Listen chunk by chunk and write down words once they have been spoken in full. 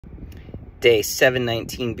Day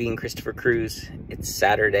 719 being Christopher Cruz. It's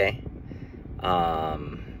Saturday.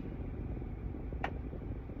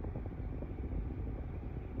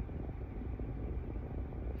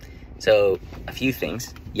 So a few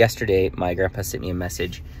things. Yesterday, my grandpa sent me a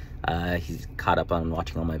message. He's caught up on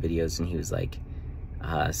watching all my videos, and he was like,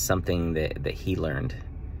 something that he learned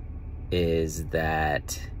is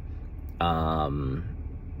that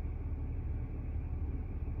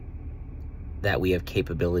that we have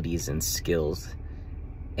capabilities and skills,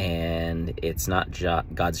 and it's not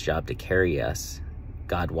God's job to carry us.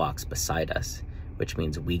 God walks beside us, which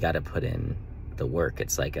means we got to put in the work.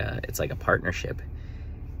 It's like a partnership.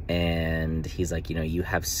 And he's like, you know, you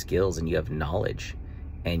have skills and you have knowledge,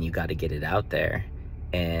 and you got to get it out there.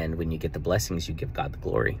 And when you get the blessings, you give God the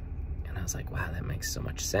glory. And I was like, wow, that makes so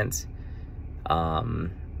much sense.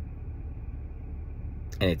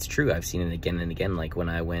 And it's true. I've seen it again and again. Like when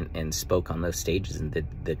I went and spoke on those stages and did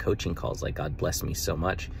the coaching calls, like God blessed me so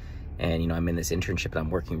much. And, you know, I'm in this internship and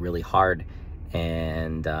I'm working really hard,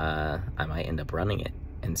 and I might end up running it.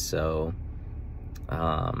 And so,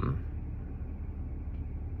 yeah,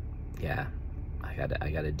 I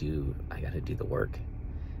gotta do the work.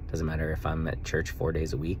 Doesn't matter if I'm at church 4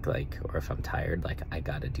 days a week, like, or if I'm tired, like, I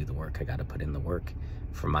gotta do the work. I gotta put in the work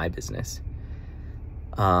for my business.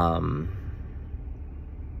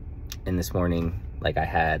 And this morning, like, I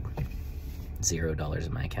had $0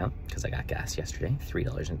 in my account because I got gas yesterday,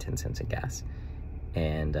 $3.10 in gas.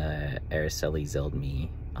 And Araceli Zelled me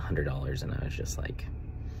 $100, and I was just like,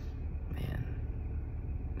 man.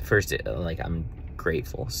 First, like, I'm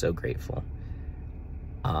grateful, so grateful.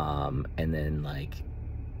 And then, like,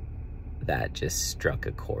 that just struck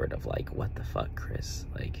a chord of like, what the fuck, Chris?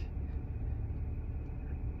 Like,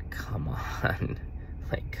 come on.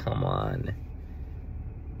 Like, come on.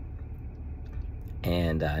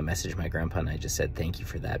 And I messaged my grandpa and I just said, thank you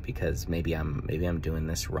for that, because maybe I'm doing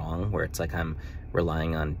this wrong, where it's like I'm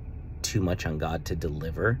relying on too much on God to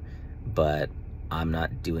deliver, but I'm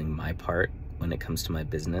not doing my part when it comes to my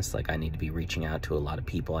business. Like, I need to be reaching out to a lot of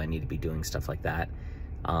people. I need to be doing stuff like that.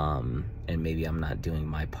 And maybe I'm not doing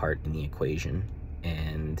my part in the equation.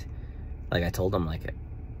 And like, I told him, like,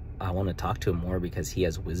 I want to talk to him more because he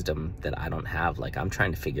has wisdom that I don't have. Like, I'm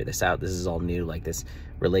trying to figure this out. This is all new. Like, this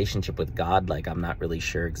relationship with God, like, I'm not really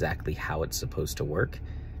sure exactly how it's supposed to work.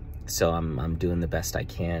 So I'm doing the best I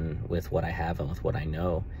can with what I have and with what I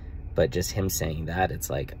know. But just him saying that,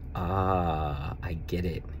 it's like, I get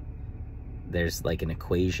it. There's like an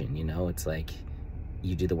equation, you know? It's like,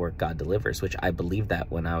 you do the work, God delivers, which I believe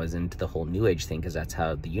that when I was into the whole New Age thing, because that's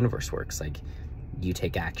how the universe works. Like, you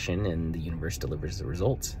take action and the universe delivers the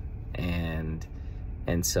results. And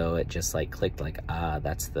so it just like clicked, like,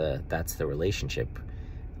 that's the relationship.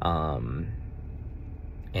 And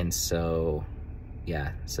so,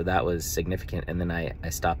 yeah, so that was significant. And then I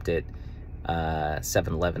stopped at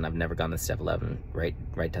 7-Eleven. I've never gone to 7-Eleven,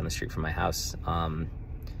 right down the street from my house,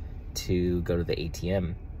 to go to the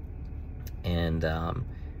ATM. And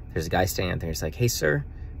there's a guy standing out there. He's like, hey, sir,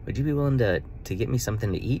 would you be willing to get me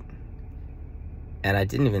something to eat? And I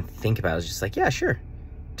didn't even think about it. I was just like, yeah, sure.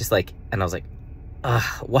 Just like, and I was like,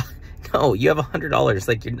 what? No, you have $100.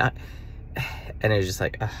 Like, you're not. And it was just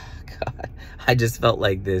like, oh, God. I just felt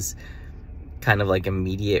like this kind of like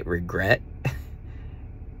immediate regret.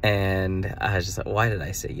 And I was just like, why did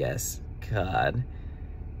I say yes? God.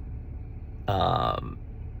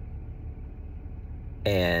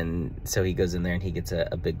 And so he goes in there and he gets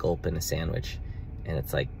a big gulp and a sandwich, and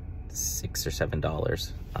it's like $6 or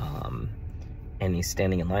 $7. And he's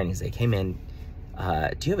standing in line. He's like, hey man,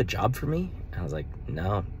 do you have a job for me? And I was like,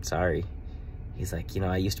 no, sorry. He's like, you know,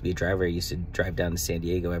 I used to be a driver. I used to drive down to San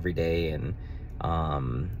Diego every day, and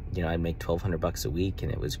you know, I'd make $1,200 a week,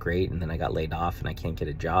 and it was great. And then I got laid off and I can't get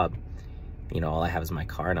a job. You know, all I have is my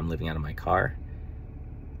car, and I'm living out of my car.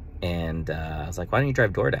 And I was like, why don't you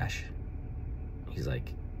drive DoorDash? He's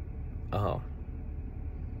like, oh.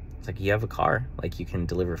 It's like, you have a car, like, you can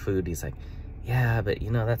deliver food. He's like, yeah, but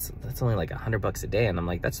you know, that's only like $100 a day. And I'm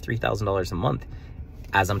like, that's $3,000 a month,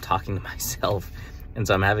 as I'm talking to myself. And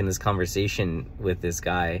so I'm having this conversation with this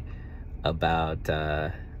guy about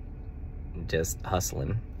just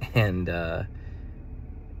hustling, and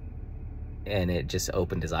it just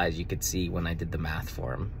opened his eyes. You could see when I did the math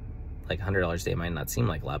for him, like $100 a day might not seem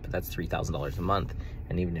like a lot, but that's $3,000 a month.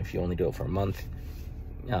 And even if you only do it for a month,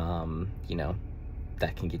 you know,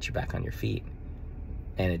 that can get you back on your feet.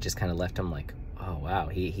 And it just kind of left him like, oh wow,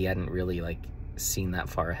 he hadn't really like seen that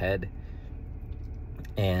far ahead.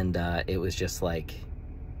 And it was just like,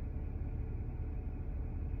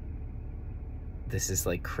 this is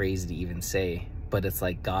like crazy to even say, but it's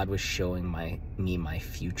like God was showing me my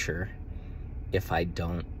future. if I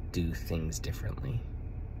don't do things differently.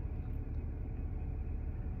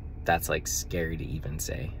 That's like scary to even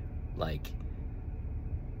say. Like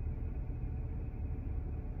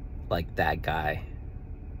that guy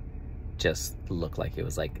just looked like it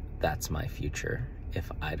was like, that's my future if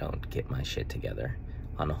I don't get my shit together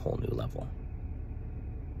on a whole new level.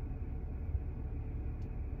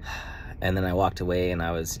 And then I walked away and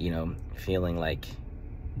I was, you know, feeling like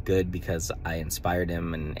good because I inspired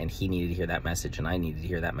him, and he needed to hear that message and I needed to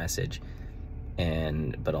hear that message.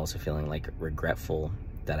 But also feeling like regretful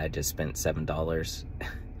that I just spent $7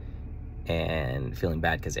 and feeling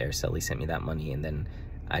bad because Araceli sent me that money. And then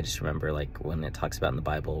I just remember, like, when it talks about in the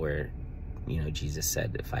Bible where, you know, Jesus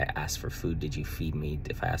said, if I asked for food, did you feed me?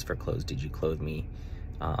 If I asked for clothes, did you clothe me?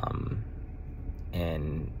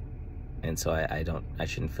 And so I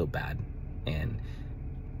shouldn't feel bad. And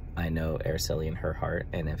I know Araceli in her heart,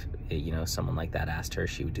 and if, you know, someone like that asked her,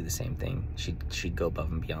 she would do the same thing. She'd go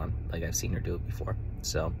above and beyond. Like, I've seen her do it before.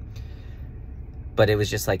 So, but it was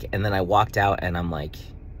just like, and then I walked out and I'm like,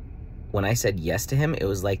 when I said yes to him, it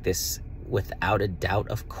was like this, without a doubt,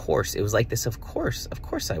 of course. It was like this, of course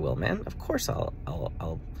I will, man. Of course I'll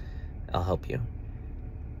help you.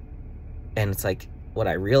 And it's like, what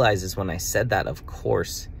I realized is when I said that, of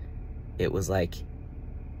course, it was like,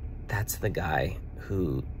 that's the guy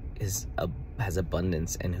who has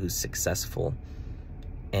abundance and who's successful.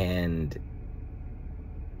 And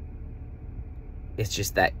it's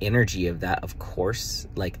just that energy of that, of course,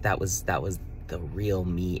 like that was the real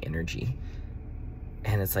me energy.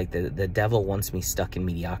 And it's like the devil wants me stuck in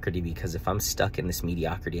mediocrity, because if I'm stuck in this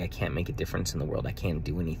mediocrity, I can't make a difference in the world. I can't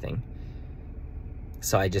do anything.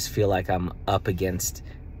 So I just feel like I'm up against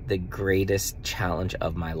the greatest challenge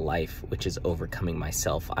of my life, which is overcoming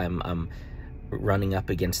myself. I'm running up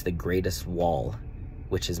against the greatest wall,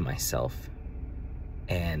 which is myself.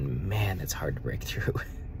 And man, it's hard to break through.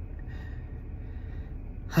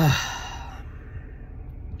 But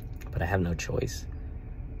I have no choice.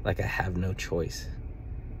 Like, I have no choice.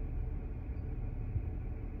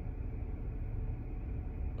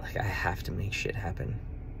 Like, I have to make shit happen.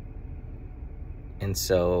 And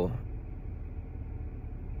so,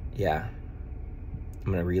 yeah,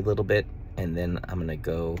 I'm gonna read a little bit, and then I'm gonna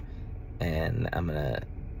go and I'm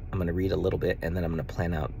gonna read a little bit, and then I'm gonna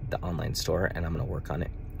plan out the online store, and I'm gonna work on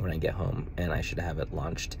it when I get home. And I should have it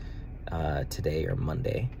launched today or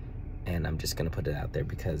Monday. And I'm just gonna put it out there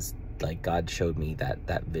because, like, God showed me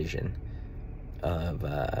that vision of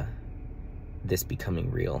this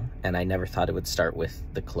becoming real. And I never thought it would start with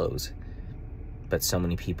the clothes, but so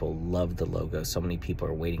many people love the logo. So many people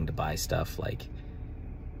are waiting to buy stuff. Like,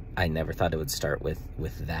 I never thought it would start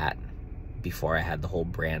with that before I had the whole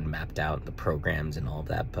brand mapped out, the programs and all of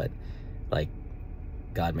that. But like,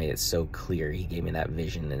 God made it so clear. He gave me that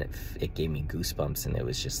vision, and it gave me goosebumps. And it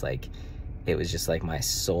was just like my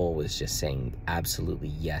soul was just saying, absolutely,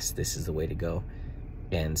 yes, this is the way to go.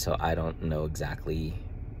 And so I don't know exactly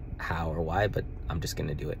how or why, but I'm just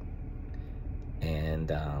gonna do it.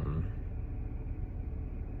 And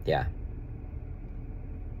yeah.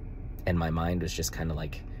 And my mind was just kind of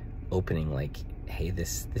like opening, like, hey,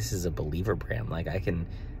 this is a believer brand. Like, I can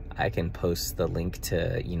post the link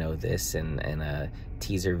to, you know, this and a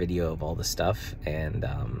teaser video of all the stuff, and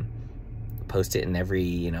post it in every,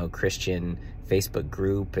 you know, Christian Facebook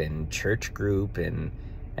group and church group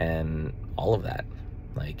and all of that.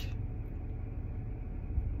 Like,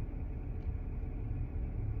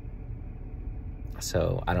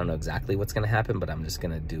 so I don't know exactly what's gonna happen, but I'm just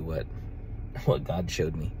gonna do what God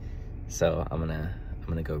showed me. So I'm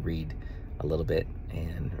gonna go read a little bit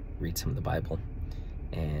and read some of the Bible,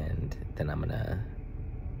 and then I'm gonna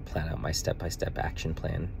plan out my step-by-step action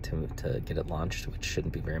plan to get it launched, which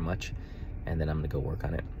shouldn't be very much. And then I'm gonna go work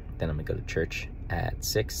on it. Then I'm gonna go to church at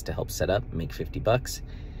 6 to help set up, make $50.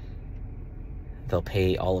 They'll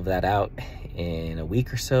pay all of that out in a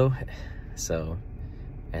week or so.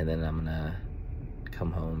 And then I'm gonna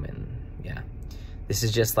come home, and yeah, this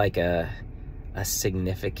is just like a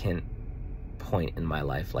significant point in my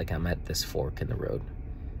life. Like, I'm at this fork in the road,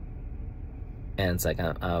 and it's like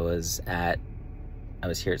I was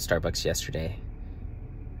here at Starbucks yesterday.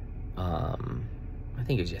 I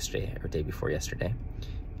think it was yesterday or day before yesterday,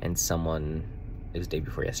 and it was day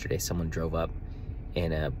before yesterday, someone drove up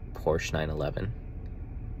in a Porsche 911.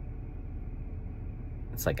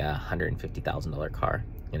 It's like a $150,000 car,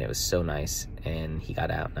 and it was so nice. And he got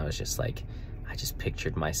out, and I was just like, I just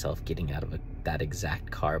pictured myself getting out of that exact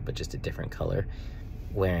car, but just a different color,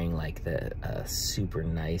 wearing like the super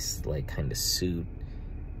nice, like, kind of suit,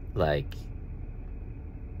 like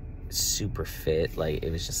super fit. Like,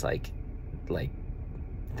 it was just like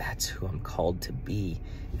that's who I'm called to be.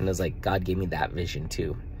 And it was like, God gave me that vision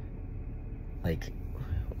too. Like,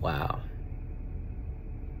 wow.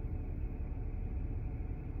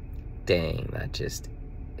 Dang, that just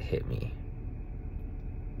hit me.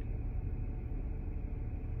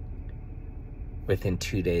 Within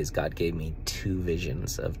 2 days, God gave me 2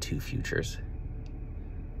 visions of 2 futures.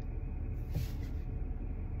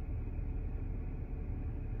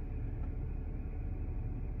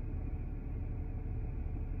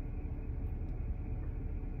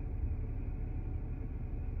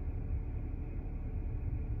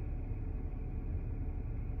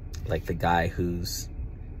 Like the guy who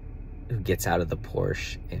gets out of the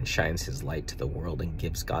Porsche and shines his light to the world and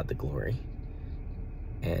gives God the glory.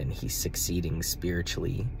 And he's succeeding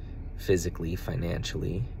spiritually, physically,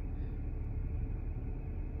 financially.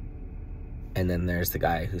 And then there's the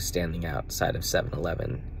guy who's standing outside of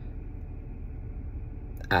 7-Eleven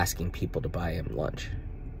asking people to buy him lunch.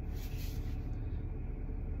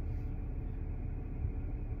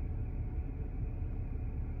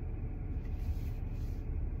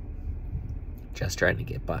 Just trying to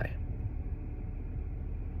get by.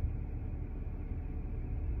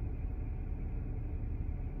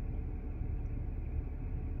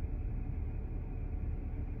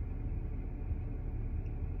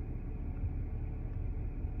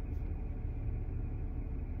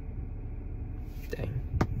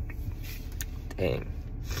 Dang.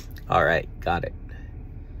 All right, got it.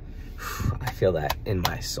 I feel that in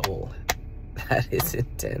my soul. That is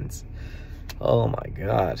intense. Oh my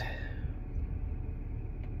God.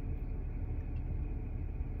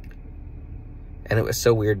 And it was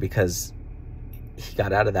so weird because he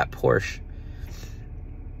got out of that Porsche.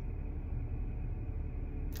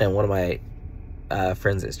 And one of my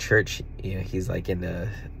friends at church, you know, he's like into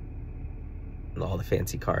all the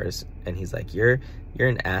fancy cars, and he's like, you're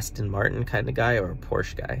an Aston Martin kind of guy or a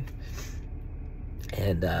Porsche guy?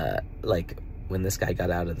 And like when this guy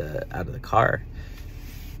got out of the car,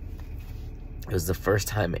 it was the first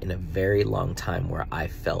time in a very long time where I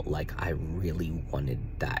felt like I really wanted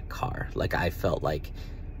that car. Like I felt like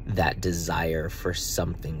that desire for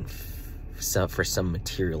something, for some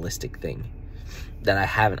materialistic thing that I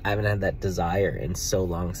haven't had that desire in so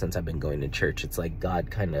long since I've been going to church. It's like God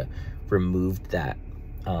kind of removed that,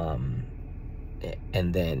 and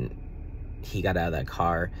then he got out of that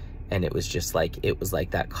car, and it was just like, it was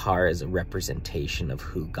like that car is a representation of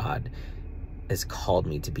who God has called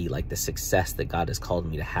me to be, like the success that God has called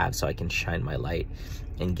me to have, so I can shine my light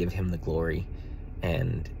and give him the glory.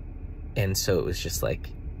 And so it was just like,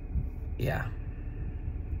 yeah,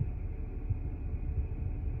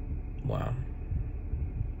 wow.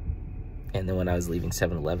 And then when I was leaving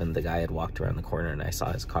 7-Eleven, the guy had walked around the corner and I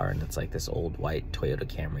saw his car, and it's like this old white Toyota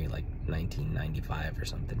Camry, like 1995 or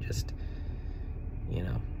something. Just, you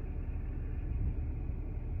know,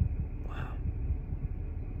 wow.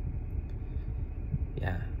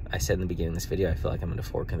 Yeah, I said in the beginning of this video, I feel like I'm in a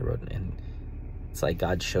fork in the road, and it's like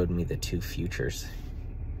God showed me the 2 futures.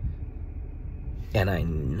 And I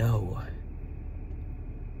know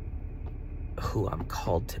who I'm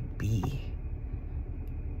called to be.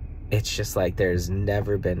 It's just like there's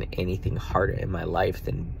never been anything harder in my life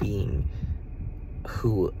than being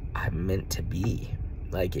who I'm meant to be.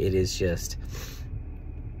 Like, it is just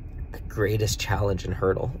the greatest challenge and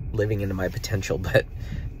hurdle, living into my potential. But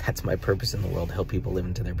that's my purpose in the world, help people live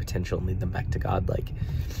into their potential and lead them back to God. Like,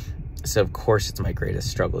 so of course it's my greatest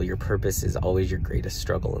struggle. Your purpose is always your greatest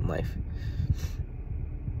struggle in life.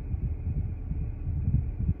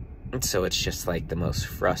 And so it's just like the most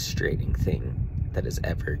frustrating thing that has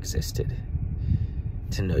ever existed,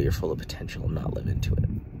 to know you're full of potential and not live into it.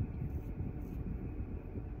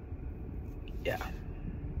 Yeah.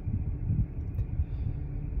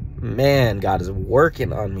 Man, God is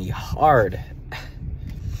working on me hard.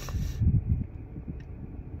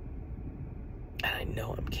 And I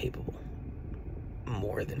know I'm capable.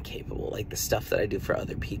 More than capable. Like the stuff that I do for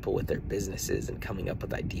other people with their businesses and coming up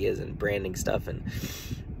with ideas and branding stuff, and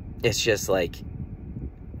it's just like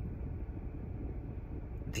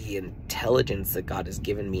the intelligence that God has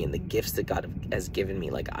given me and the gifts that God has given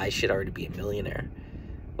me. Like, I should already be a millionaire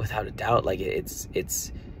without a doubt. Like,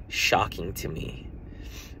 it's shocking to me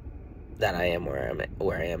that I am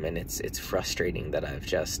where I am, and it's frustrating that I've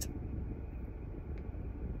just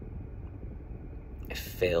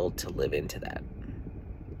failed to live into that.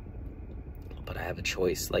 But I have a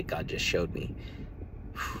choice. Like, God just showed me.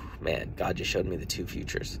 Man, God just showed me the 2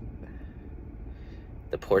 futures.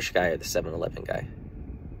 The Porsche guy or the 7-Eleven guy.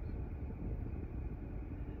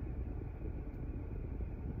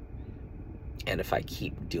 And if I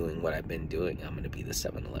keep doing what I've been doing, I'm going to be the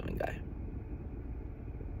 7-Eleven guy.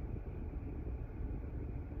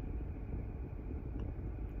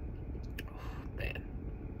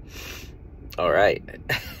 All right.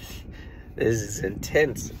 This is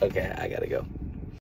intense. Okay, I gotta go.